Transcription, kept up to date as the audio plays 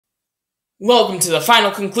Welcome to the final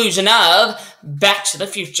conclusion of Back to the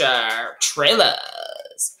Future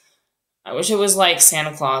trailers. I wish it was like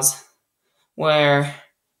Santa Claus, where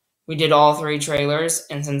we did all three trailers,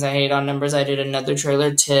 and since I hate on numbers, I did another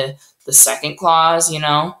trailer to the second clause,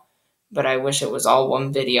 but I wish it was all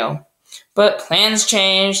one video. But plans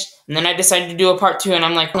changed, and then I decided to do a part 2, and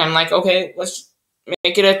I'm like, okay, let's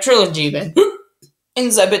make it a trilogy then.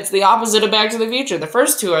 Except it's the opposite of Back to the Future. The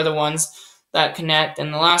first two are the ones that connect,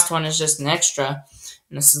 and the last one is just an extra,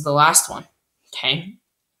 and this is the last one, okay?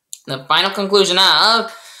 The final conclusion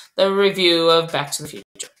of the review of Back to the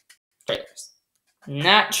Future trailers.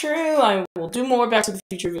 Not true, I will do more Back to the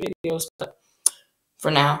Future videos, but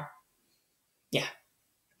for now, yeah.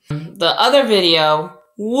 The other video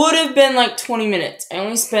would have been like 20 minutes. I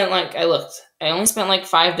only spent like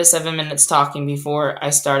 5 to 7 minutes talking before I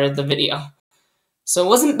started the video. So it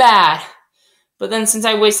wasn't bad. But then since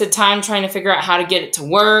I wasted time trying to figure out how to get it to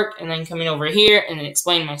work, and then coming over here and then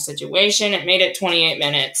explain my situation, it made it 28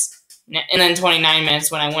 minutes. And then 29 minutes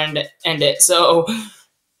when I wanted to end it. So,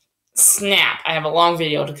 snap. I have a long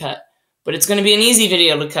video to cut. But it's going to be an easy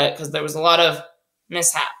video to cut because there was a lot of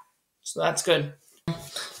mishap. So that's good.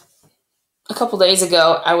 A couple days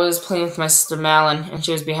ago, I was playing with my sister Malin, and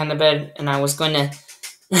she was behind the bed, and I was going to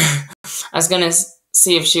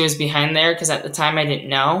see if she was behind there, because at the time I didn't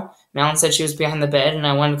know. Malin said she was behind the bed, and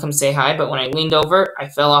I wanted to come say hi, but when I leaned over, I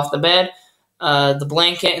fell off the bed. The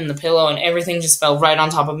blanket and the pillow and everything just fell right on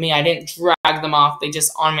top of me. I didn't drag them off. They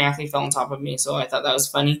just automatically fell on top of me, so I thought that was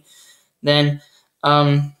funny. Then,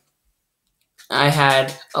 I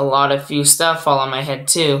had a few stuff fall on my head,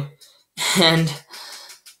 too. And,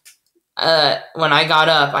 when I got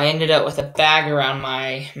up, I ended up with a bag around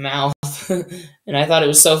my mouth. And I thought it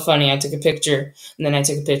was so funny. I took a picture, and then I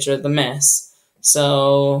took a picture of the mess.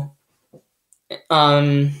 So,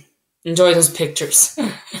 enjoy those pictures.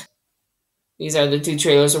 These are the two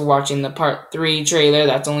trailers we're watching. The part 3 trailer,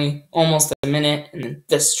 that's only almost a minute, and then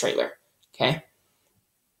this trailer, okay?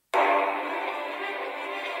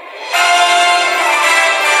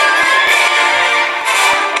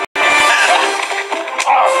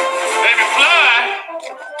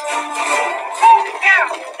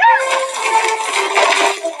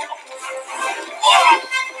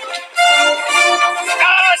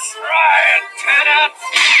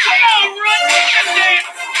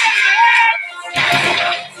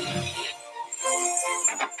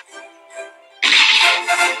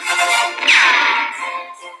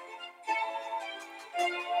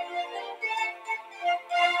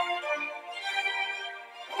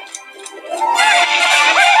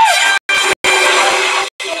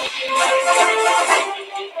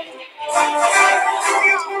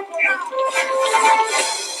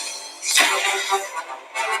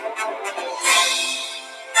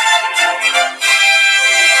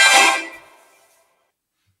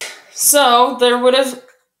 So, there would have,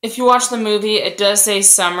 if you watch the movie, it does say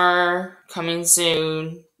summer coming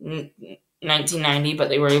soon, 1990, but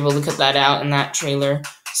they were able to cut that out in that trailer,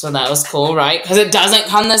 so that was cool, right? Because it doesn't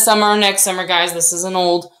come this summer or next summer, guys. This is an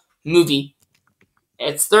old movie.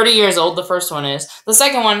 It's 30 years old, the first one is. The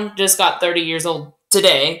second one just got 30 years old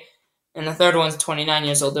today, and the third one's 29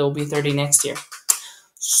 years old. It will be 30 next year.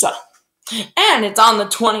 So, and it's on the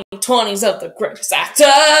 2020s of the greatest actor.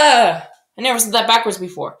 I never said that backwards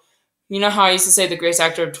before. You know how I used to say the greatest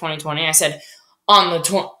actor of 2020? I said, on the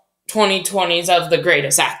 2020s of the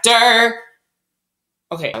greatest actor.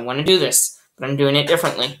 Okay, I want to do this, but I'm doing it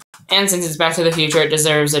differently. And since it's Back to the Future, it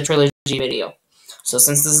deserves a trilogy video. So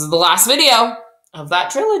since this is the last video of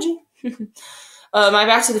that trilogy, my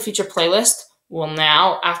Back to the Future playlist will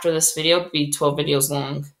now, after this video, be 12 videos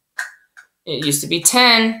long. It used to be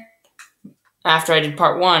 10 after I did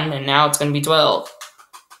part 1, and now it's going to be 12.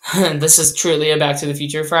 This is truly a Back to the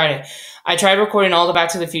Future Friday. I tried recording all the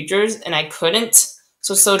Back to the Futures, and I couldn't.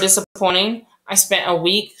 So disappointing. I spent a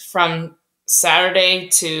week from Saturday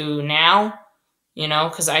to now,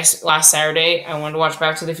 because last Saturday I wanted to watch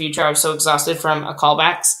Back to the Future. I was so exhausted from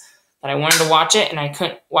callbacks that I wanted to watch it, and I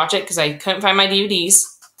couldn't watch it because I couldn't find my DVDs,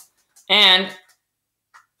 and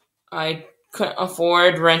I couldn't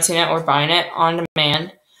afford renting it or buying it on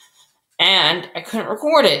demand, and I couldn't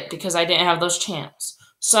record it because I didn't have those channels.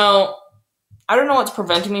 So, I don't know what's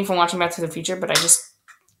preventing me from watching Back to the Future, but I just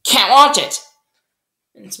can't watch it.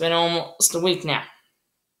 It's been almost a week now.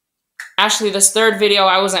 Actually, this third video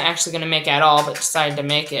I wasn't actually going to make at all, but decided to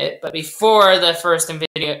make it. But before the first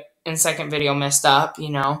and second video messed up,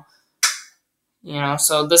 so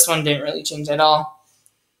this one didn't really change at all.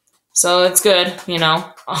 So it's good,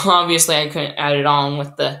 Obviously, I couldn't add it on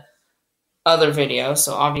with the other video,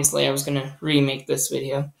 so obviously I was going to remake this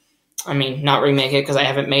video. I mean, not remake it because I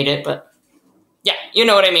haven't made it, but You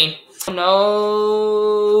know what I mean.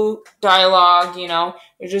 No dialogue, you know.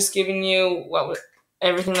 They're just giving you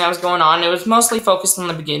everything that was going on. It was mostly focused on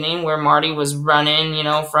the beginning where Marty was running, you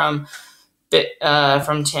know, from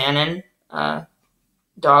Tannen,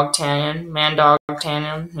 dog Tannen, man dog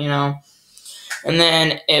Tannen, you know. And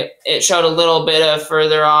then it showed a little bit of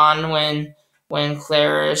further on when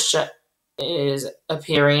Claire is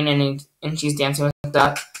appearing and she's dancing with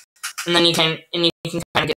Duck. And then you can kind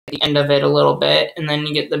of get the end of it a little bit, and then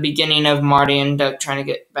you get the beginning of Marty and Duck trying to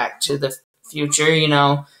get back to the future, you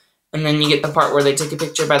know. And then you get the part where they take a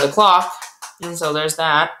picture by the clock, and so there's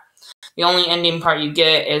that. The only ending part you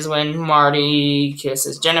get is when Marty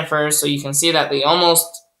kisses Jennifer, so you can see that they almost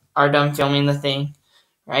are done filming the thing,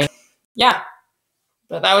 right? Yeah,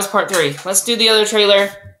 but that was part 3. Let's do the other trailer,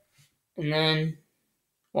 and then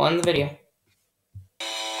we'll end the video.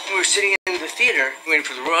 We were sitting in the theater waiting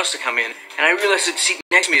for the Royals to come in, and I realized that the seat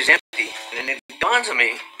next to me is empty. And then it dawns on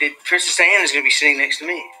me that Princess Diana is going to be sitting next to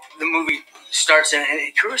me. The movie starts, and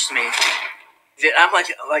it occurs to me that I'm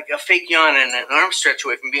like a fake yawn and an arm stretch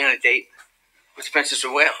away from being on a date with the Princess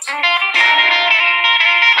of Wales. I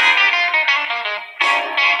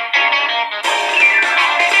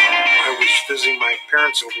was visiting my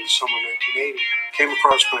parents over the summer of 1980. Came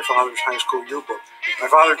across my father's high school yearbook. My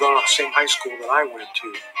father had gone to the same high school that I went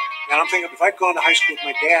to. And I'm thinking, if I'd gone to high school with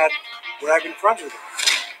my dad, would I have been friends with him?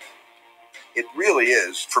 It really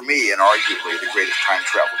is, for me, and arguably the greatest time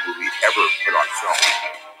travel movie ever put on film.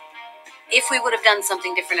 If we would have done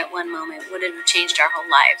something different at one moment, would it have changed our whole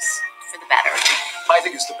lives for the better? I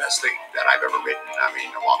think it's the best thing that I've ever written. I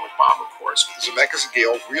mean, along with Bob, of course. Zemeckis and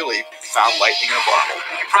Gale really found lightning in a bottle.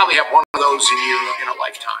 You probably have one of those in you in a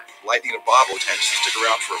lifetime. Lightning in a bottle tends to stick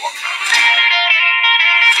around for a long time.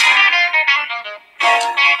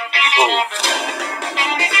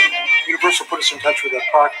 Universal put us in touch with a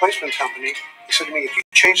product placement company. They said to me, if you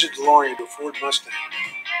change the DeLorean to a Ford Mustang,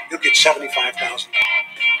 you'll get $75,000.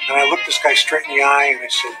 And I looked this guy straight in the eye and I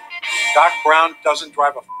said, Doc Brown doesn't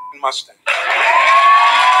drive a Mustang.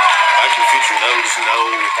 Back to the Future knows no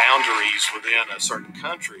boundaries within a certain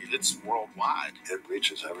country. It's worldwide. It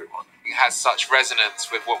reaches everyone. It has such resonance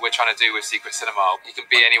with what we're trying to do with Secret Cinema. You can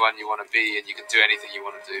be anyone you want to be, and you can do anything you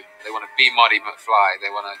want to do. They want to be Marty McFly. They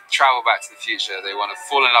want to travel back to the future. They want to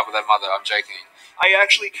fall in love with their mother. I'm joking. I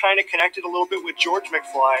actually kind of connected a little bit with George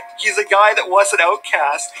McFly. He's a guy that was an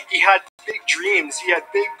outcast. He had big dreams. He had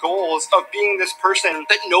big goals of being this person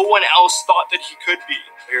that no one else thought that he could be.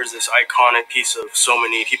 Here's this iconic piece of so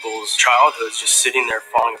many people's childhoods just sitting there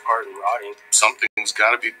falling apart and rotting. Something's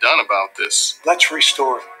got to be done about this. Let's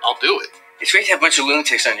restore it. I'll do it. It's great to have a bunch of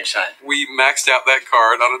lunatics on your side. We maxed out that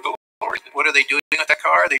card on a DeLorean. What are they doing with that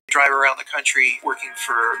car? They drive around the country working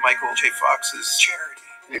for Michael J. Fox's charity.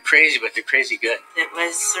 They're crazy, but they're crazy good. It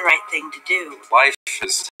was the right thing to do. Life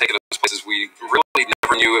has taken us places we really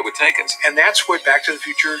never knew it would take us. And that's what Back to the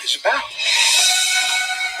Future is about.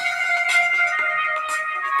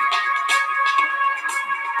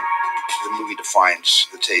 The movie defines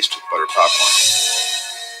the taste of butter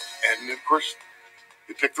popcorn. And, of course,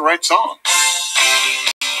 you picked the right song.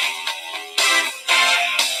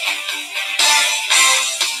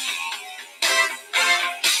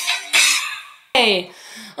 Hey,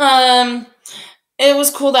 it was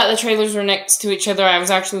cool that the trailers were next to each other. I was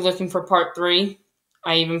actually looking for part 3.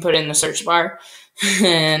 I even put it in the search bar.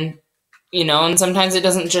 And, you know, and sometimes it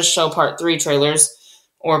doesn't just show part 3 trailers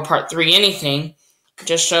or part 3 anything. It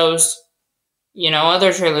just shows, you know,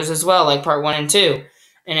 other trailers as well, like part 1 and 2.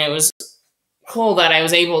 And it was cool that I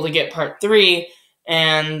was able to get part 3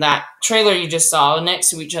 and that trailer you just saw next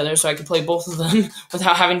to each other so I could play both of them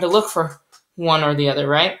without having to look for one or the other,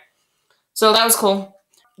 right? So that was cool.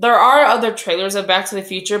 There are other trailers of Back to the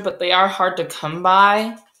Future, but they are hard to come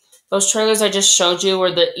by. Those trailers I just showed you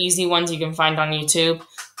were the easy ones you can find on YouTube.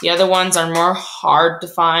 The other ones are more hard to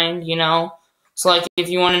find, you know. So like if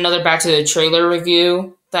you want another Back to the Trailer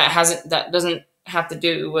review that doesn't have to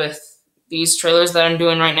do with these trailers that I'm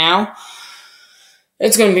doing right now,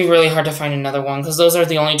 it's going to be really hard to find another one because those are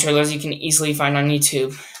the only trailers you can easily find on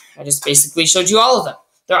YouTube. I just basically showed you all of them.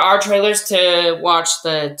 There are trailers to watch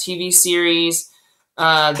the TV series.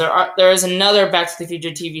 There is another Back to the Future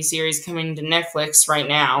TV series coming to Netflix right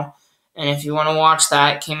now. And if you want to watch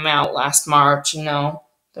that, it came out last March, you know.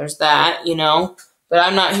 There's that, you know. But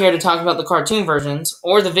I'm not here to talk about the cartoon versions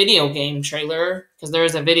or the video game trailer, because there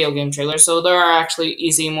is a video game trailer. So there are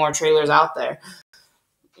actually more trailers out there,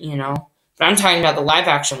 you know. But I'm talking about the live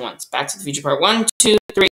action ones. Back to the Future Part 1, 2,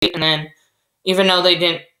 3, and then even though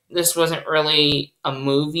this wasn't really a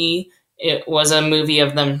movie, it was a movie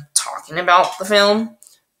of them talking about the film.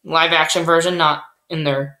 Live action version, not in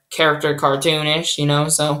their character cartoonish, you know,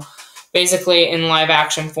 so basically in live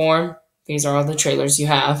action form, these are all the trailers you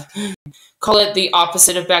have. Call it the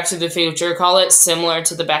opposite of Back to the Future, call it similar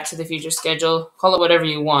to the Back to the Future schedule, call it whatever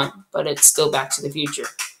you want, but it's still Back to the Future.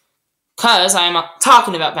 Because I'm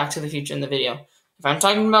talking about Back to the Future in the video. If I'm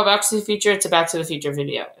talking about Back to the Future, it's a Back to the Future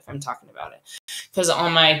video, if I'm talking about it. Because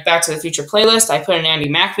on my Back to the Future playlist, I put an Andy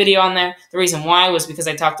Mack video on there. The reason why was because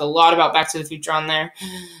I talked a lot about Back to the Future on there.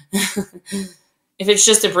 If it's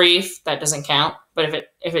just a brief, that doesn't count. But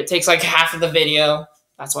if it takes like half of the video,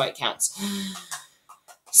 that's why it counts.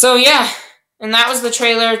 So yeah, and that was the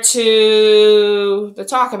trailer to the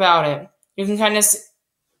talk about it. You can kind of,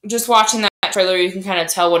 just watching that trailer, you can kind of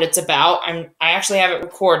tell what it's about. I actually have it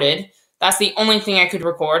recorded. That's the only thing I could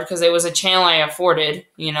record because it was a channel I afforded,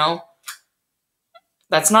 you know.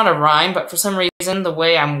 That's not a rhyme, but for some reason, the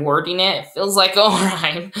way I'm wording it feels like a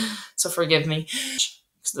rhyme. So forgive me.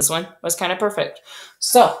 This one was kind of perfect.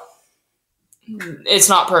 So, it's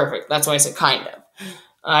not perfect. That's why I said kind of.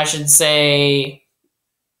 I should say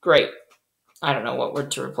great. I don't know what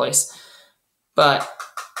word to replace. But,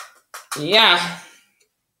 yeah.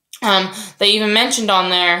 They even mentioned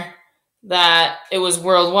on there that it was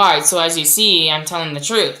worldwide. So as you see, I'm telling the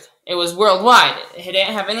truth. It was worldwide. It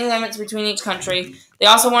didn't have any limits between each country. They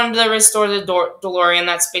also wanted to restore the DeLorean.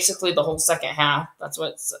 That's basically the whole second half. That's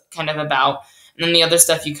what it's kind of about. And then the other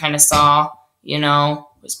stuff you kind of saw, you know,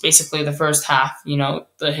 was basically the first half, you know,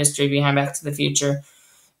 the history behind Back to the Future.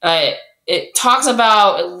 It talks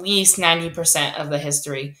about at least 90% of the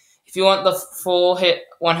history. If you want the full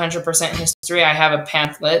 100% history, I have a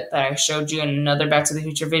pamphlet that I showed you in another Back to the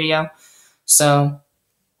Future video. So,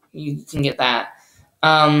 you can get that.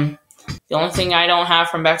 The only thing I don't have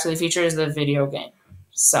from Back to the Future is the video game.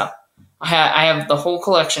 So, I have the whole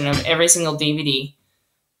collection of every single DVD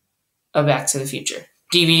of Back to the Future.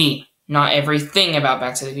 DVD, not everything about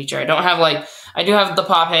Back to the Future. I don't have, like, I do have the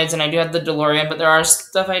Pop Heads and I do have the DeLorean, but there are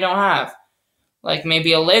stuff I don't have. Like,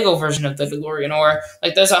 maybe a Lego version of the DeLorean, or,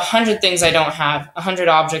 like, there's 100 things I don't have, 100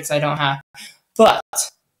 objects I don't have. But,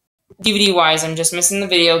 DVD-wise, I'm just missing the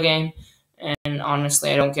video game, and honestly,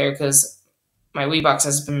 I don't care, because my Wii box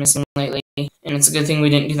has been missing lately, and it's a good thing we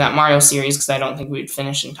didn't do that Mario series, because I don't think we'd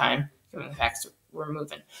finish in time, given the fact that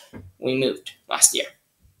we moved last year.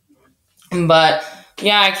 But,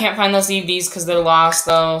 yeah, I can't find those DVDs because they're lost,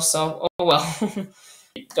 though, so, oh well.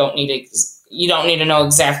 You don't need to know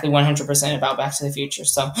exactly 100% about Back to the Future,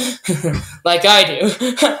 so, like I do.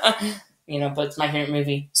 You know, but it's my favorite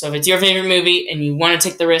movie. So if it's your favorite movie and you want to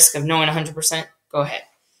take the risk of knowing 100%, go ahead.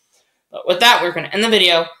 But with that, we're going to end the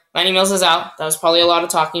video. Lightning Mills is out. That was probably a lot of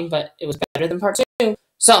talking, but it was better than part 2.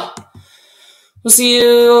 So, we'll see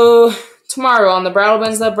you tomorrow on the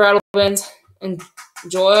Brattlebins.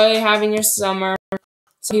 Enjoy having your summer.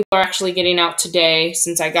 Some people are actually getting out today.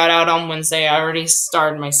 Since I got out on Wednesday, I already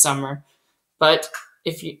started my summer. But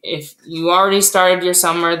if you already started your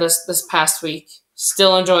summer this past week,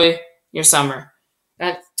 still enjoy your summer.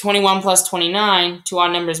 That 21 plus 29, 2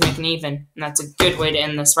 odd numbers make an even. And that's a good way to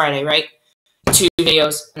end this Friday, right? 2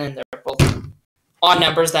 videos, and then they're both odd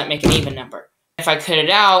numbers that make an even number. If I cut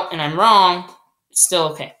it out and I'm wrong, it's still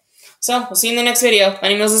okay. So, we'll see you in the next video.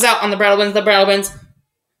 Lightning Mills is out on the Brattlebins.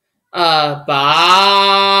 Bye.